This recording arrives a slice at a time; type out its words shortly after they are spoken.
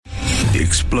The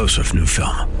explosive new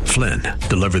film, Flynn,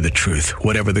 deliver the truth,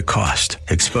 whatever the cost,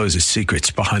 exposes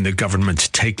secrets behind the government's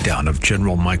takedown of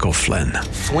General Michael Flynn.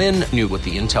 Flynn knew what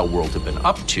the intel world had been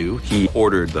up to. He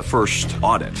ordered the first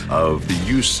audit of the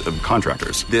use of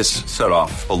contractors. This set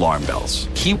off alarm bells.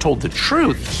 He told the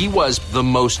truth. He was the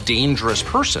most dangerous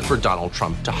person for Donald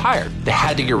Trump to hire. They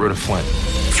had to get rid of Flynn.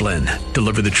 Flynn,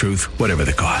 deliver the truth, whatever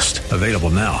the cost. Available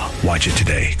now. Watch it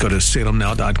today. Go to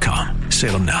salemnow.com.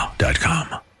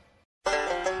 salemnow.com.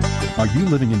 Are you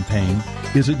living in pain?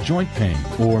 Is it joint pain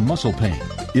or muscle pain?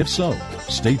 If so,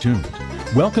 stay tuned.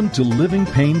 Welcome to Living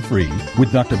Pain Free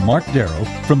with Dr. Mark Darrow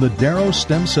from the Darrow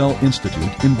Stem Cell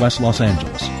Institute in West Los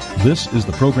Angeles. This is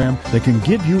the program that can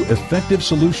give you effective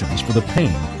solutions for the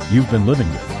pain you've been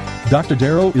living with. Dr.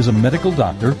 Darrow is a medical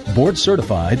doctor, board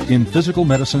certified in physical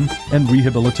medicine and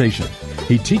rehabilitation.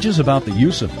 He teaches about the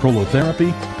use of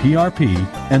prolotherapy, PRP,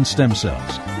 and stem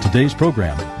cells. Today's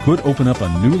program could open up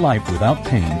a new life without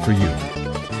pain for you.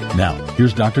 Now,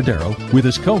 here's Dr. Darrow with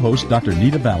his co-host, Dr.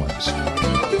 Nita Valens.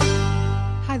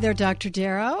 Hi there, Dr.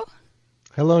 Darrow.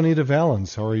 Hello, Nita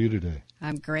Valens. How are you today?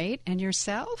 I'm great. And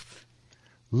yourself?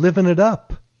 Living it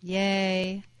up.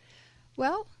 Yay.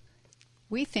 Well,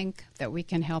 we think that we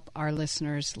can help our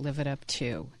listeners live it up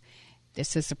too.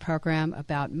 This is a program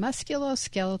about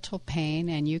musculoskeletal pain,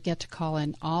 and you get to call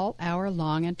in all hour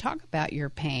long and talk about your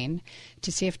pain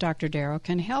to see if Dr. Darrow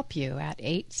can help you at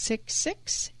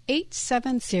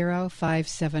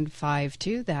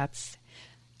 866-870-5752. That's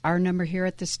our number here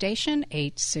at the station,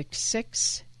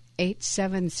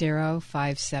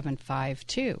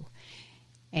 866-870-5752.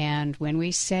 And when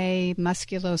we say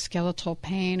musculoskeletal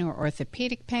pain or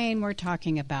orthopedic pain, we're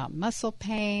talking about muscle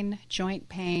pain, joint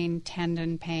pain,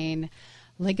 tendon pain,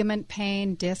 ligament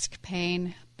pain, disc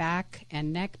pain, back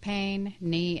and neck pain,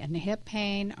 knee and hip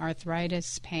pain,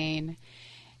 arthritis pain,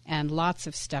 and lots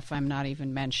of stuff I'm not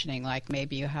even mentioning, like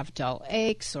maybe you have dull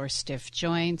aches or stiff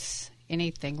joints,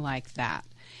 anything like that.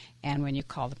 And when you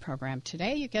call the program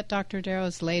today, you get Dr.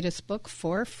 Darrow's latest book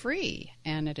for free,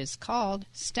 and it is called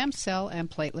Stem Cell and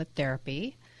Platelet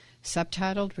Therapy,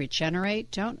 subtitled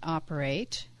Regenerate, Don't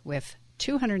Operate, with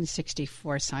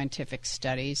 264 scientific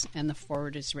studies, and the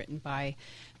foreword is written by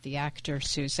the actor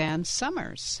Suzanne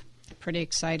Summers. Pretty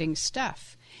exciting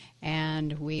stuff.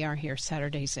 And we are here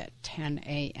Saturdays at 10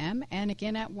 a.m. and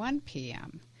again at 1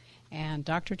 p.m. And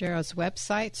Dr. Darrow's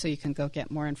website, so you can go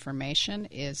get more information,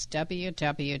 is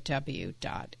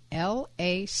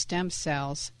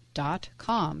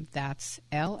www.lastemcells.com. That's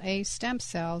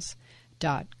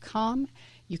lastemcells.com.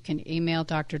 You can email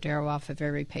Dr. Darrow off of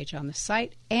every page on the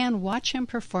site and watch him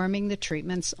performing the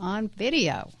treatments on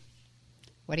video.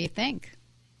 What do you think?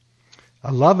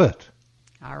 I love it.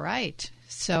 All right.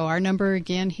 So our number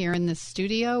again here in the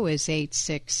studio is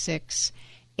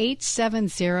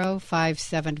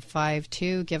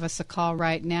 866-870-5752. Give us a call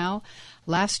right now.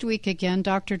 Last week, again,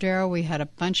 Dr. Darrow, we had a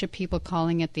bunch of people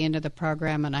calling at the end of the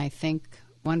program, and I think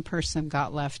one person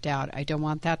got left out. I don't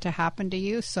want that to happen to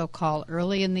you, so call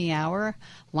early in the hour.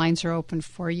 Lines are open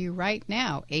for you right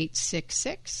now,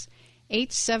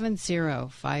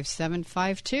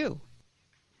 866-870-5752.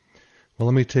 Well,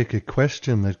 let me take a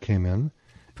question that came in.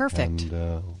 Perfect. And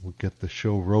we'll get the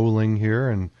show rolling here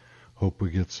and hope we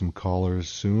get some callers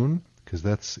soon, because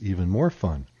that's even more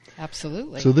fun.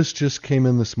 Absolutely. So this just came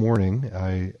in this morning.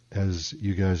 As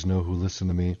you guys know who listen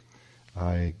to me,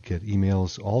 I get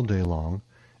emails all day long,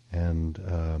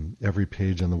 and every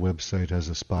page on the website has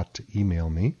a spot to email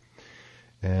me.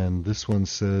 And this one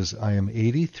says, I am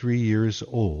 83 years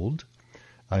old.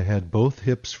 I had both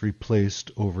hips replaced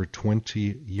over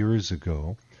 20 years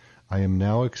ago. I am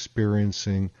now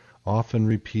experiencing often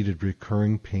repeated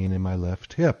recurring pain in my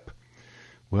left hip.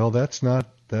 Well, that's not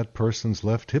that person's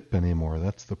left hip anymore.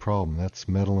 That's the problem. That's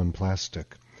metal and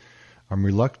plastic. I'm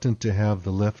reluctant to have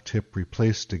the left hip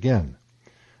replaced again.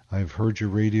 I've heard your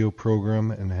radio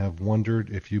program and have wondered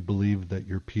if you believe that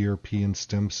your PRP and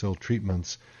stem cell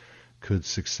treatments could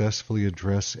successfully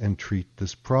address and treat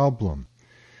this problem.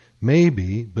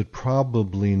 Maybe, but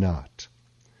probably not.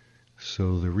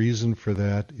 So the reason for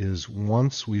that is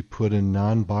once we put in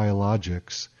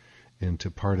non-biologics into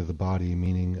part of the body,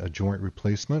 meaning a joint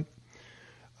replacement,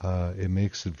 it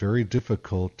makes it very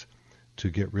difficult to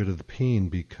get rid of the pain,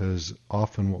 because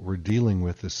often what we're dealing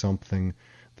with is something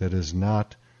that is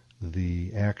not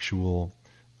the actual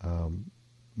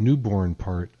newborn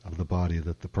part of the body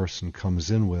that the person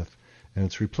comes in with, and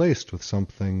it's replaced with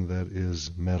something that is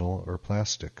metal or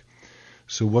plastic.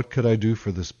 So what could I do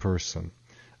for this person?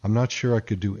 I'm not sure I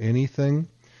could do anything.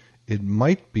 It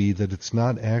might be that it's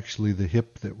not actually the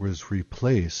hip that was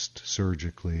replaced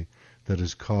surgically that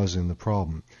is causing the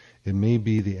problem. It may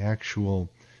be the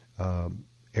actual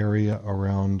area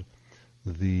around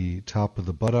the top of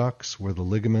the buttocks where the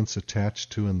ligaments attach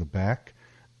to in the back,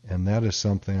 and that is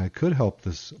something I could help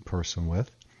this person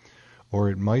with. Or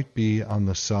it might be on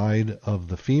the side of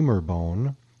the femur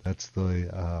bone, that's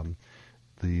the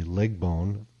leg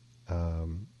bone,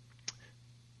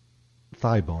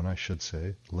 thigh bone I should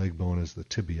say, leg bone is the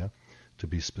tibia to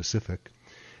be specific.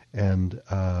 And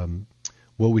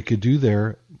what we could do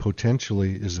there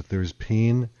potentially is if there's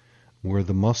pain where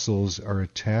the muscles are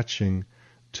attaching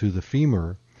to the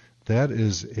femur, that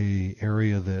is a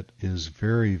area that is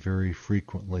very, very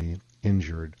frequently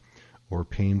injured or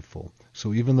painful.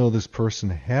 So even though this person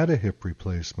had a hip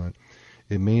replacement,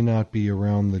 it may not be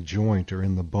around the joint or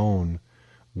in the bone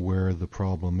where the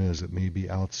problem is. It may be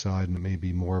outside, and it may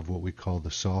be more of what we call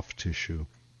the soft tissue,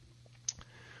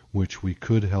 which we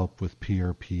could help with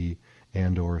PRP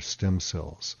and or stem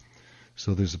cells.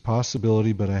 So there's a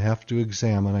possibility, but I have to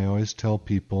examine. I always tell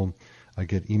people, I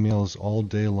get emails all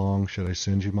day long, should I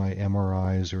send you my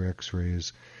MRIs or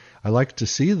X-rays? I like to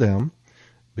see them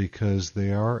because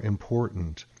they are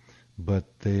important,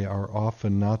 but they are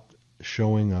often not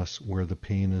showing us where the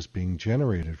pain is being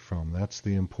generated from. That's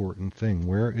the important thing.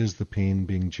 Where is the pain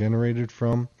being generated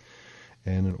from?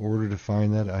 And in order to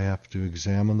find that, I have to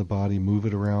examine the body, move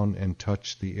it around, and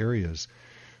touch the areas.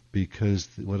 Because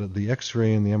what the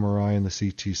X-ray and the MRI and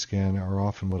the CT scan are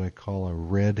often what I call a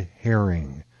red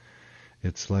herring.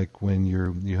 It's like when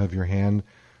you have your hand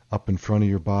up in front of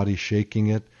your body, shaking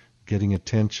it, getting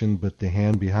attention, but the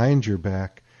hand behind your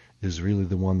back is really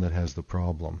the one that has the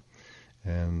problem.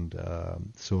 And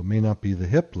so it may not be the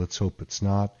hip. Let's hope it's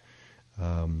not.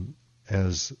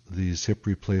 As these hip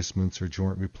replacements or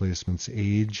joint replacements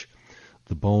age,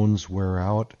 the bones wear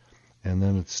out, and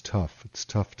then it's tough. It's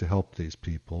tough to help these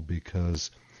people because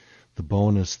the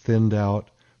bone is thinned out,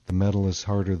 the metal is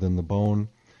harder than the bone,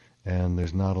 and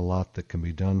there's not a lot that can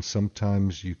be done.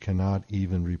 Sometimes you cannot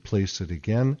even replace it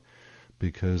again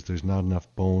because there's not enough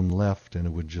bone left, and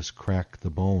it would just crack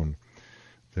the bone.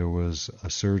 There was a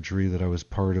surgery that I was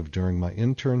part of during my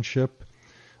internship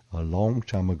a long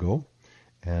time ago,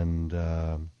 and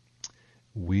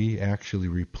we actually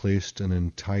replaced an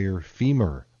entire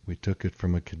femur. We took it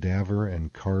from a cadaver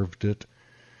and carved it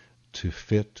to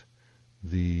fit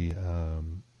the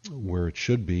where it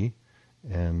should be,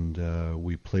 and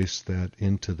we placed that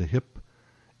into the hip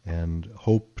and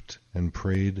hoped and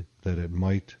prayed that it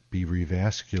might be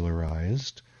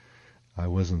revascularized. I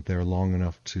wasn't there long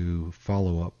enough to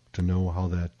follow up to know how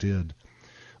that did,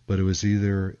 but it was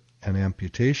either an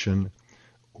amputation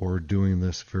or doing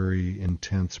this very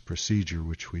intense procedure,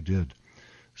 which we did.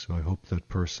 So I hope that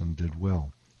person did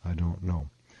well. I don't know.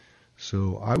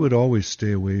 So I would always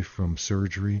stay away from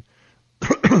surgery.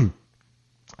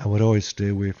 I would always stay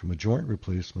away from a joint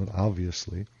replacement,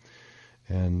 obviously.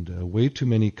 And way too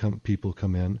many people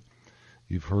come in.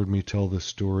 You've heard me tell this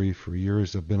story for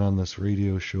years. I've been on this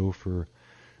radio show for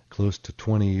close to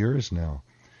 20 years now.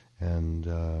 And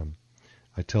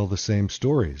I tell the same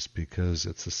stories because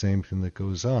it's the same thing that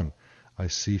goes on. I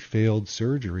see failed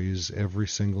surgeries every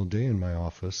single day in my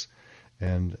office,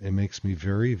 and it makes me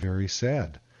very, very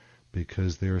sad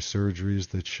because they are surgeries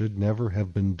that should never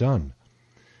have been done.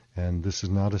 And this is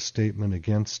not a statement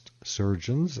against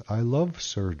surgeons. I love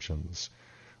surgeons.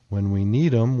 When we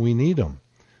need them, we need them.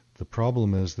 The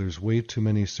problem is there's way too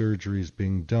many surgeries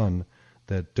being done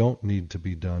that don't need to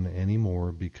be done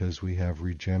anymore because we have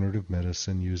regenerative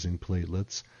medicine using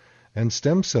platelets and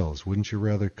stem cells. Wouldn't you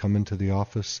rather come into the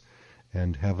office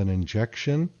and have an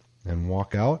injection and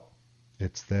walk out?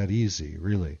 It's that easy,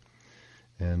 really.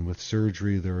 And with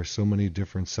surgery, there are so many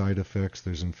different side effects.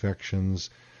 There's infections.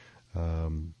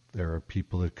 There are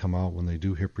people that come out when they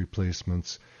do hip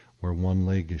replacements where one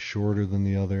leg is shorter than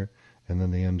the other, and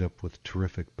then they end up with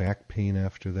terrific back pain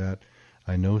after that.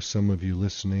 I know some of you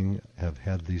listening have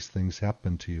had these things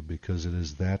happen to you because it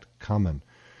is that common.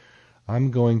 I'm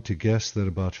going to guess that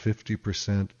about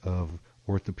 50% of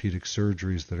orthopedic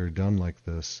surgeries that are done like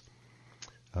this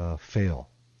fail.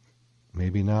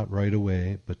 Maybe not right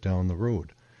away, but down the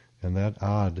road. And that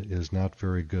odd is not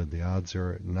very good. The odds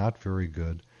are not very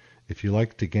good. If you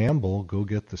like to gamble, go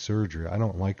get the surgery. I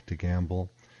don't like to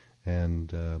gamble.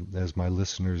 And as my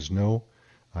listeners know,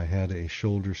 I had a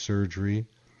shoulder surgery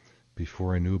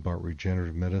before I knew about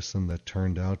regenerative medicine that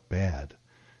turned out bad.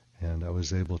 And I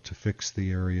was able to fix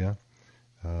the area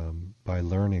by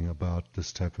learning about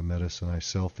this type of medicine. I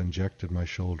self-injected my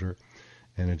shoulder,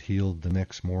 and it healed the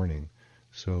next morning.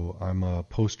 So I'm a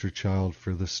poster child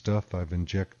for this stuff. I've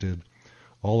injected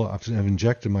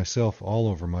myself all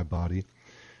over my body.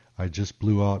 I just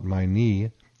blew out my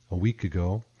knee a week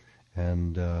ago,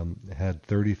 and had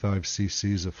 35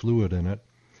 cc's of fluid in it,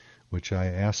 which I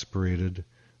aspirated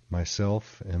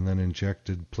myself and then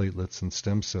injected platelets and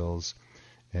stem cells.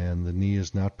 And the knee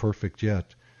is not perfect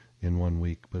yet in 1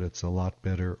 week, but it's a lot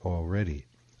better already.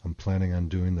 I'm planning on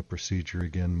doing the procedure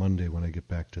again Monday when I get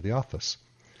back to the office.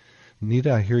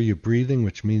 Nita, I hear you breathing,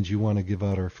 which means you want to give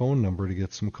out our phone number to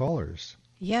get some callers.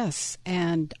 Yes,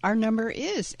 and our number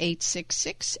is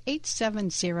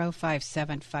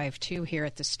 866-870-5752 here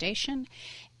at the station.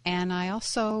 And I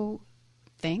also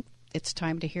think it's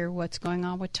time to hear what's going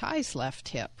on with Ty's left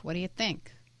hip. What do you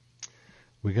think?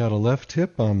 We got a left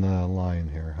hip on the line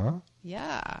here, huh?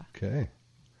 Yeah. Okay.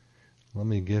 Let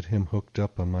me get him hooked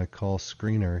up on my call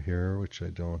screener here, which I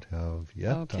don't have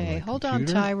yet. Okay, hold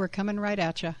computer. on, Ty. We're coming right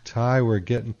at you. Ty, we're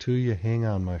getting to you. Hang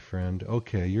on, my friend.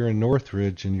 Okay, you're in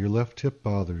Northridge and your left hip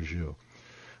bothers you.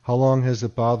 How long has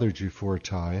it bothered you for,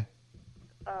 Ty?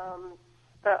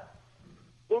 The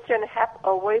inch and a half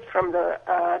away from the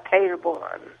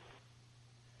tailbone.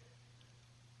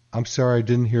 I'm sorry, I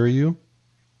didn't hear you.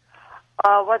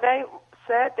 What I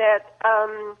said that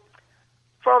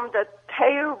from the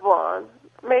tailbone,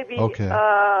 maybe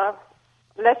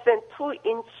less than 2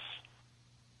 inches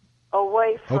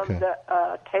away from the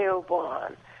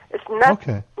tailbone. It's not,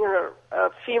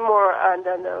 femur and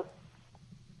then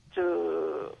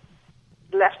to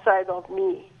left side of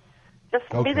me.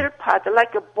 Just middle part,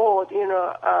 like a board,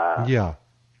 Yeah.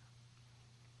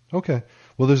 Okay.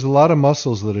 Well, there's a lot of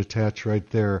muscles that attach right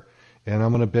there, and I'm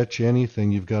going to bet you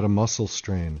anything you've got a muscle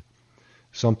strain.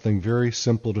 Something very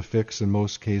simple to fix in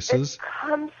most cases. It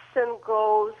comes and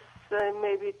goes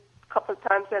maybe a couple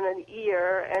times in a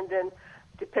year, and then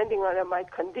depending on my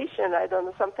condition, I don't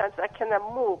know, sometimes I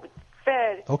cannot move. It's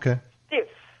very stiff.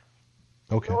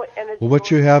 Okay. No energy, well,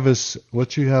 what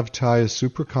you have, Ty, is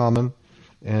super common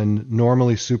and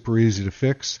normally super easy to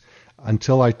fix.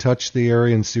 Until I touch the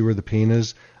area and see where the pain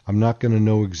is, I'm not going to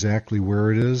know exactly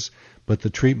where it is, but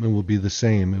the treatment will be the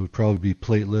same. It would probably be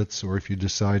platelets, or if you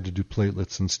decide to do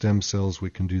platelets and stem cells, we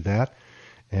can do that.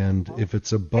 And if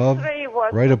it's above,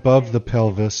 right above the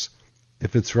pelvis,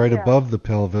 above the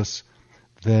pelvis,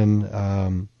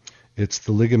 then it's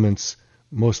the ligaments,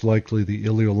 most likely the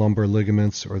iliolumbar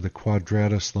ligaments or the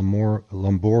quadratus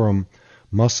lumborum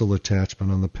muscle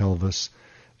attachment on the pelvis,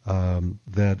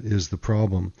 that is the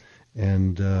problem.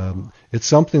 And it's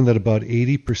something that about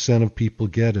 80% of people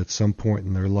get at some point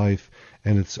in their life,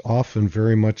 and it's often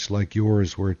very much like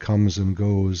yours, where it comes and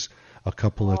goes a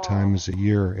couple of times a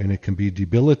year, and it can be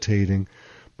debilitating,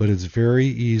 but it's very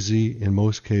easy in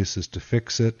most cases to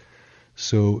fix it.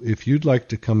 So if you'd like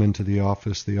to come into the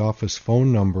office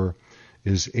phone number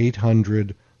is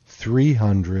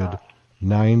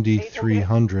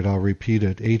 800-300-9300. I'll repeat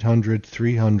it,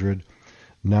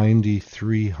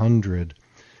 800-300-9300.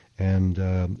 And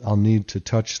I'll need to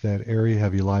touch that area,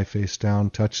 have you lie face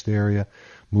down, touch the area,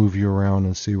 move you around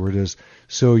and see where it is.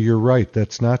 So you're right,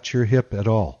 that's not your hip at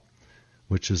all,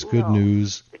 which is good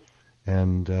news.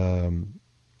 And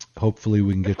hopefully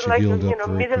we can get you healed up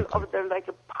very middle quickly. of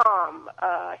the palm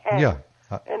hand. Yeah,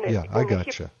 and I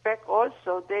gotcha. Back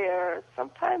also there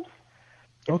sometimes.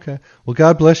 Okay. Well,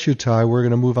 God bless you, Ty. We're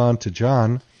going to move on to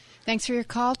John. Thanks for your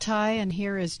call, Ty. And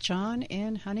here is John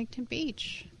in Huntington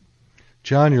Beach.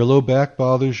 John, your low back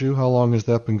bothers you. How long has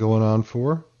that been going on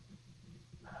for?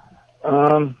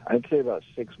 I'd say about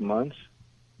 6 months.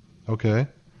 Okay.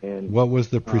 And what was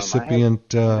the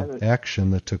precipient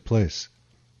action that took place?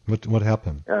 What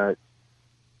happened?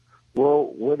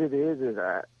 Well, what it is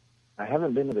I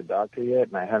haven't been to the doctor yet,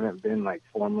 and I haven't been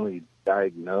formally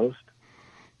diagnosed.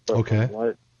 But from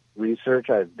what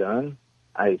research I've done,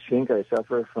 I think I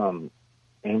suffer from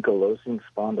ankylosing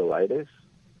spondylitis.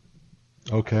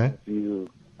 Okay. If you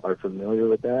are familiar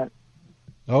with that.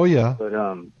 Oh yeah. But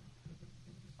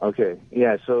okay,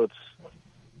 yeah. So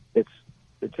it's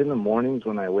in the mornings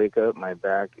when I wake up. My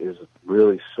back is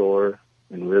really sore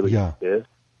and really stiff.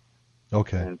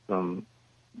 Okay. And from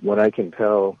what I can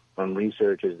tell from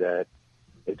research is that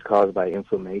it's caused by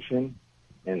inflammation,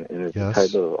 and it's a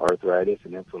type of arthritis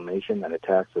and inflammation that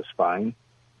attacks the spine.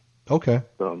 Okay.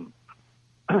 From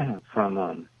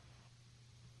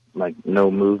no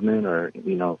movement or,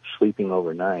 sleeping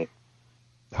overnight.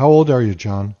 How old are you,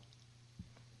 John?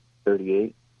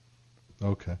 38.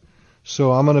 Okay.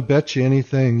 So I'm going to bet you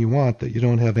anything you want that you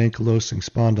don't have ankylosing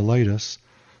spondylitis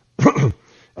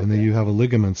and that you have a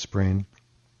ligament sprain.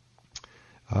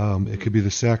 It could be the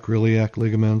sacroiliac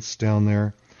ligaments down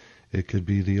there. It could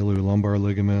be the iliolumbar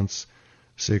ligaments,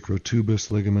 sacrotubus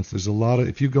ligaments. There's a lot of,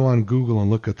 if you go on Google and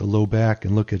look at the low back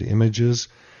and look at images,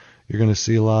 you're going to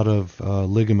see a lot of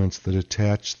ligaments that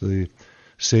attach the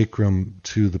sacrum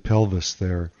to the pelvis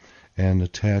there. and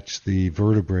attach the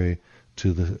vertebrae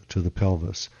to the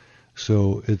pelvis.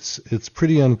 So it's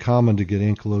pretty uncommon to get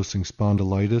ankylosing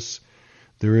spondylitis.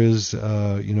 There is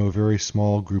a very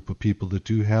small group of people that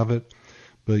do have it,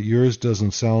 but yours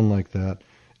doesn't sound like that.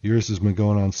 Yours has been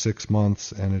going on 6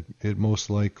 months, and it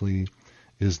most likely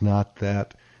is not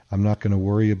that. I'm not going to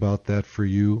worry about that for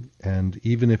you. And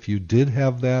even if you did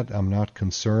have that, I'm not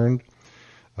concerned.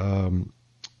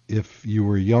 If you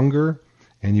were younger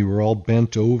and you were all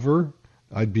bent over,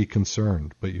 I'd be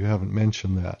concerned. But you haven't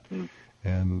mentioned that. Mm.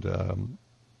 And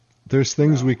there's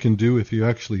things we can do if you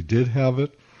actually did have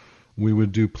it. We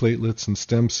would do platelets and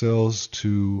stem cells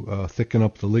to thicken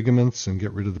up the ligaments and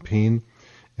get rid of the pain.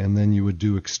 And then you would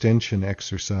do extension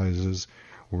exercises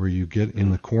where you get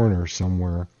in the corner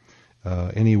somewhere,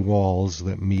 any walls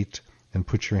that meet, and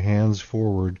put your hands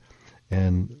forward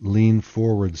and lean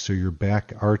forward so your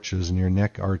back arches and your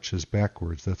neck arches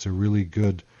backwards. That's a really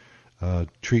good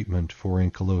treatment for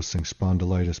ankylosing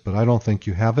spondylitis. But I don't think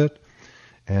you have it.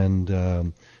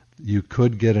 And you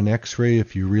could get an x-ray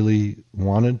if you really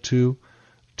wanted to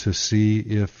see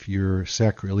if your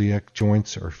sacroiliac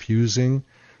joints are fusing.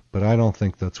 But I don't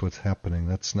think that's what's happening.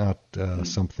 That's not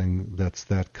something that's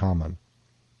that common.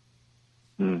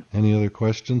 Mm. Any other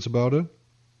questions about it?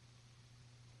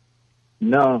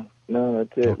 No,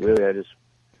 that's it. Okay. Really, I just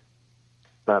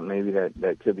thought maybe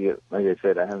that could be it. Like I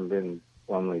said, I haven't been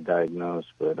formally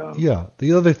diagnosed, but yeah.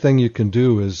 The other thing you can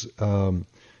do is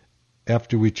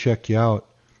after we check you out,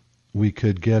 we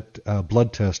could get a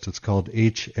blood test. It's called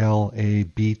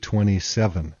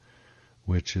HLA-B27.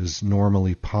 Which is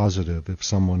normally positive if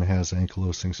someone has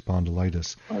ankylosing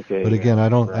spondylitis. Okay, but again, I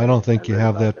don't think you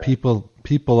have that.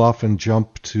 People often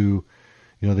jump to,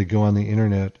 they go on the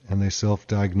internet and they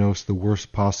self-diagnose the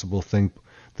worst possible thing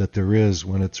that there is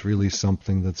when it's really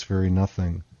something that's very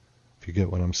nothing. If you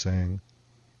get what I'm saying,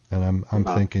 and I'm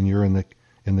thinking you're in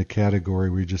the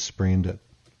category where you just sprained it.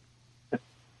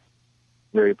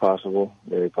 Very possible.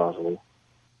 Very possible.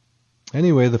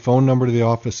 Anyway, the phone number to the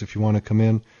office if you want to come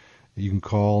in. You can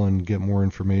call and get more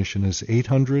information is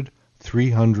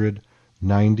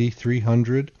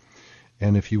 800-300-9300.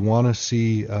 And if you want to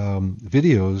see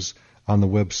videos on the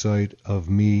website of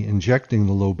me injecting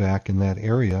the low back in that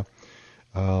area,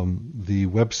 the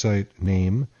website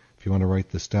name, if you want to write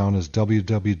this down, is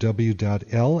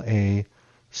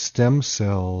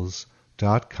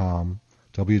www.lastemcells.com,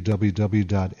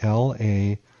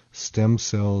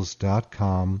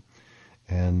 www.lastemcells.com.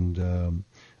 And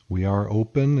we are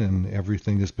open and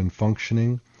everything has been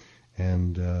functioning,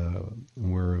 and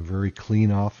we're a very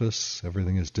clean office.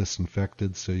 Everything is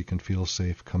disinfected so you can feel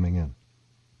safe coming in.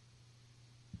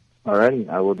 All righty,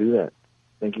 I will do that.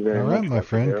 Thank you very much. All right, my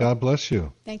friend. God bless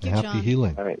you. Thank you, Happy John.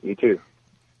 healing. All right, you too.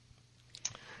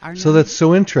 So that's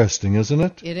so interesting, isn't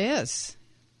it? It is.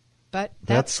 But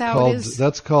that's how it is.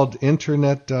 That's called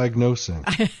internet diagnosing.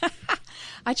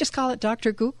 I just call it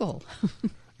Dr. Google.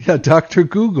 Yeah, Dr.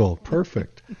 Google.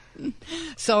 Perfect.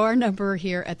 So our number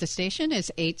here at the station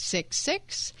is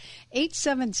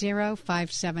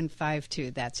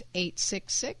 866-870-5752. That's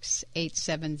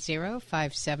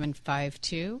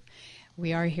 866-870-5752.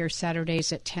 We are here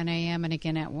Saturdays at 10 a.m. and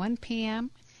again at 1 p.m.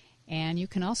 And you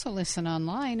can also listen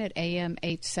online at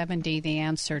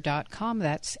am870theanswer.com.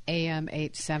 That's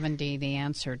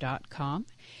am870theanswer.com.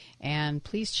 And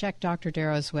please check Dr.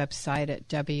 Darrow's website at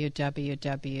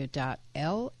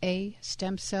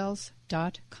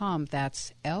www.lastemcells.com.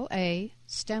 That's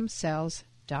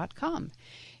lastemcells.com.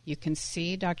 You can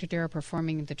see Dr. Darrow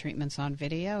performing the treatments on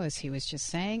video, as he was just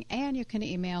saying, and you can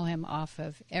email him off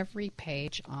of every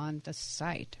page on the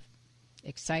site.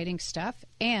 Exciting stuff.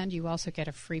 And you also get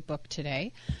a free book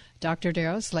today, Dr.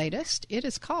 Darrow's latest. It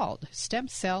is called Stem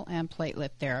Cell and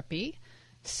Platelet Therapy.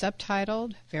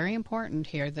 Subtitled, very important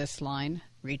here, this line,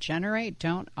 Regenerate,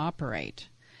 Don't Operate.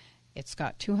 It's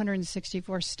got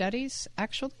 264 studies,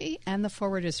 actually, and the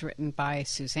foreword is written by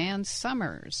Suzanne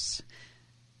Summers.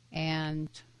 And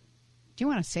do you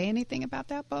want to say anything about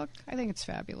that book? I think it's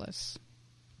fabulous.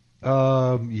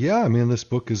 Yeah, this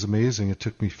book is amazing. It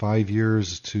took me 5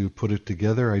 years to put it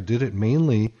together. I did it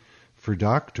mainly for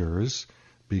doctors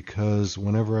because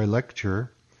whenever I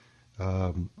lecture,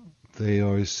 they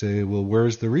always say, well,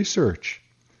 where's the research?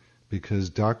 Because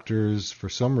doctors, for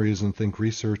some reason, think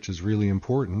research is really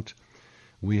important.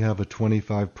 We have a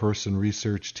 25-person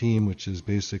research team, which is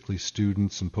basically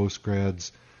students and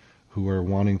postgrads who are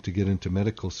wanting to get into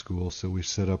medical school. So we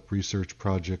set up research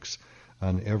projects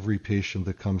on every patient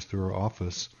that comes through our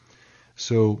office.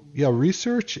 So, yeah,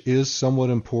 research is somewhat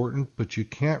important, but you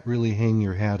can't really hang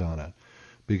your hat on it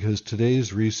because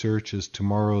today's research is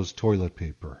tomorrow's toilet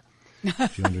paper.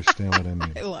 if you understand what I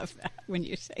mean. I love that when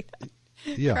you say that.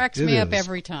 Yeah, cracks me up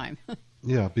every time.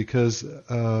 Yeah, because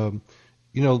one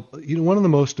of the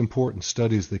most important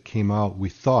studies that came out, we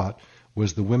thought,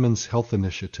 was the Women's Health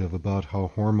Initiative about how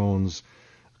hormones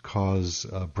cause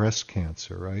breast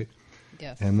cancer, right?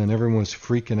 Yes. And then everyone was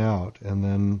freaking out, and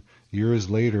then years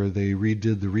later they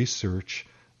redid the research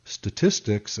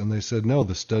statistics, and they said, no,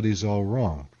 the study's all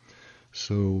wrong.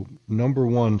 So number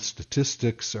one,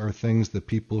 statistics are things that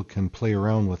people can play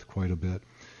around with quite a bit.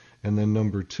 And then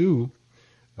number two,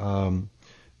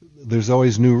 there's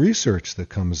always new research that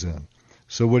comes in.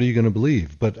 So what are you going to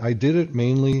believe? But I did it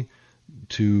mainly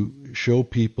to show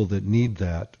people that need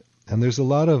that. And there's a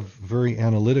lot of very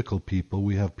analytical people.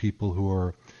 We have people who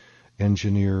are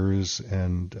engineers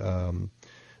and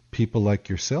people like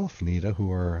yourself, Nita,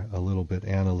 who are a little bit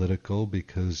analytical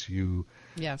because you...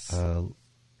 Yes.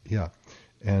 Yeah.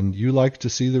 And you like to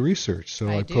see the research. So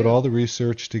I put all the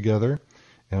research together,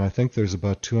 and I think there's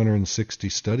about 260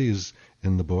 studies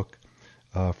in the book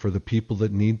for the people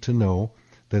that need to know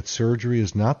that surgery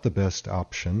is not the best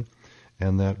option,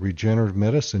 and that regenerative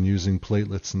medicine using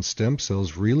platelets and stem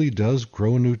cells really does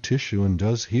grow new tissue and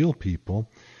does heal people.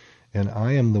 And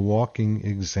I am the walking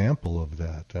example of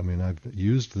that. I mean, I've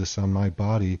used this on my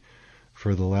body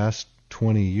for the last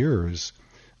 20 years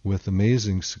with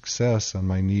amazing success on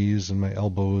my knees and my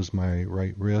elbows, my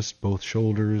right wrist, both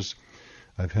shoulders.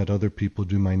 I've had other people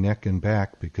do my neck and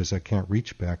back because I can't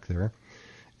reach back there.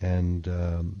 And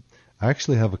I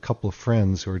actually have a couple of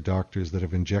friends who are doctors that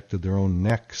have injected their own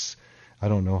necks. I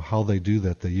don't know how they do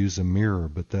that. They use a mirror,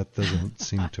 but that doesn't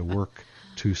seem to work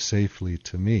too safely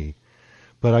to me.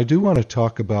 But I do want to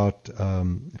talk about,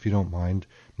 if you don't mind,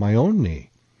 my own knee.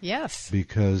 Yes.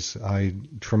 Because I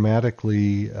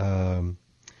traumatically,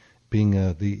 being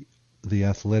the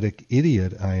athletic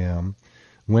idiot I am,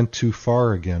 went too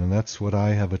far again. And that's what I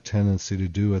have a tendency to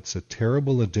do. It's a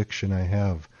terrible addiction I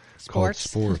have called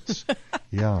sports.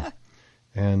 Yeah.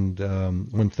 And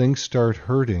when things start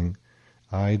hurting,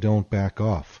 I don't back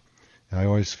off. I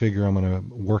always figure I'm going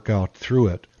to work out through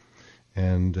it.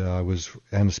 And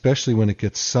especially when it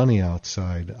gets sunny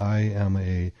outside, I am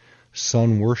a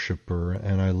sun worshiper,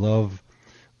 and I love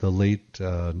the late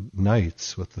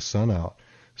nights with the sun out.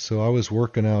 So I was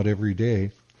working out every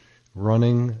day,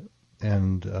 running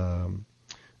and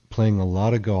playing a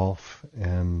lot of golf,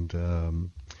 and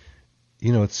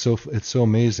it's so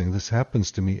amazing. This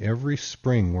happens to me every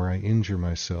spring where I injure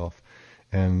myself.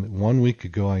 And 1 week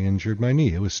ago I injured my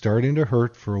knee. It was starting to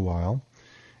hurt for a while,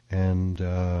 and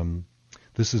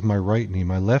this is my right knee.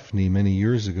 My left knee, many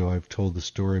years ago, I've told the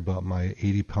story about my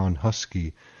 80-pound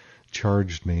husky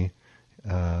charged me.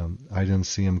 I didn't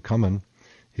see him coming.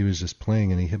 He was just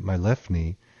playing, and he hit my left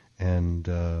knee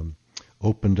and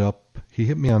opened up. He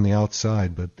hit me on the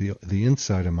outside, but the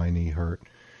inside of my knee hurt.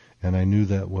 And I knew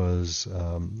that was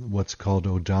what's called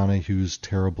O'Donoghue's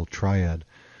terrible triad,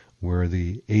 where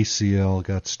the ACL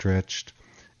got stretched,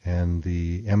 and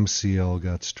the MCL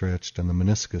got stretched, and the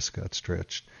meniscus got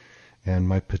stretched. And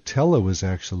my patella was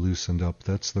actually loosened up.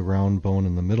 That's the round bone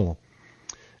in the middle.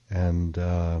 And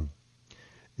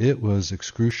it was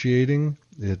excruciating.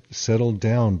 It settled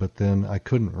down, but then I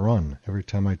couldn't run. Every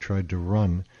time I tried to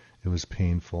run, it was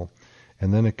painful.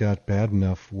 And then it got bad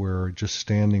enough where just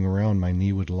standing around, my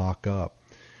knee would lock up.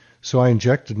 So I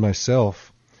injected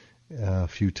myself a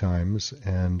few times,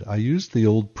 and I used the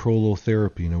old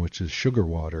prolotherapy, which is sugar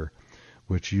water,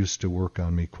 which used to work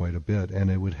on me quite a bit.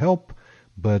 And it would help,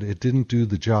 but it didn't do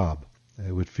the job.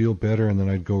 It would feel better, and then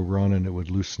I'd go run, and it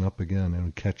would loosen up again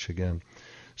and catch again.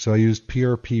 So I used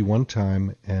PRP one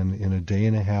time, and in a day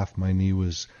and a half, my knee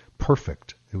was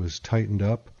perfect. It was tightened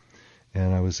up,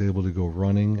 and I was able to go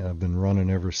running. I've been running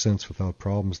ever since without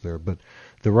problems there. But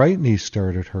the right knee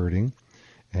started hurting,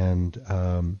 and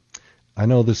I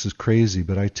know this is crazy,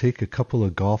 but I take a couple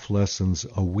of golf lessons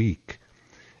a week,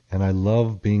 and I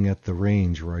love being at the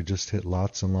range where I just hit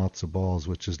lots and lots of balls,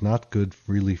 which is not good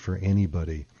really for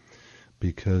anybody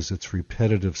because it's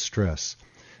repetitive stress.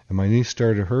 And my knee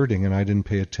started hurting, and I didn't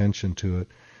pay attention to it.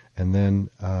 And then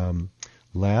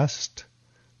last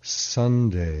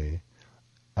Sunday,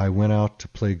 I went out to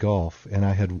play golf, and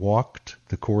I had walked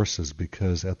the courses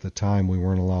because at the time we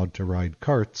weren't allowed to ride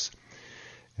carts.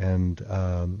 And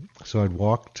so I'd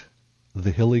walked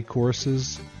the hilly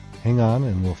courses. Hang on,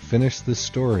 and we'll finish this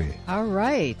story. All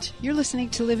right. You're listening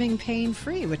to Living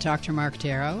Pain-Free with Dr. Mark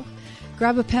Darrow.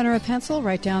 Grab a pen or a pencil,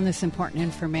 write down this important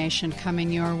information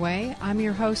coming your way. I'm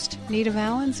your host, Nita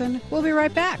Valens, and we'll be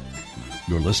right back.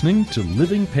 You're listening to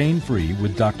Living Pain-Free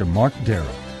with Dr. Mark Darrow.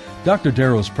 Dr.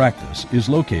 Darrow's practice is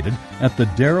located at the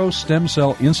Darrow Stem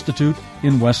Cell Institute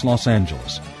in West Los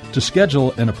Angeles. To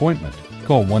schedule an appointment,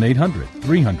 call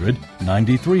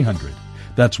 1-800-300-9300.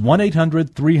 That's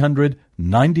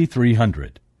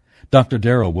 1-800-300-9300. Dr.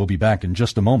 Darrow will be back in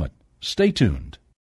just a moment. Stay tuned.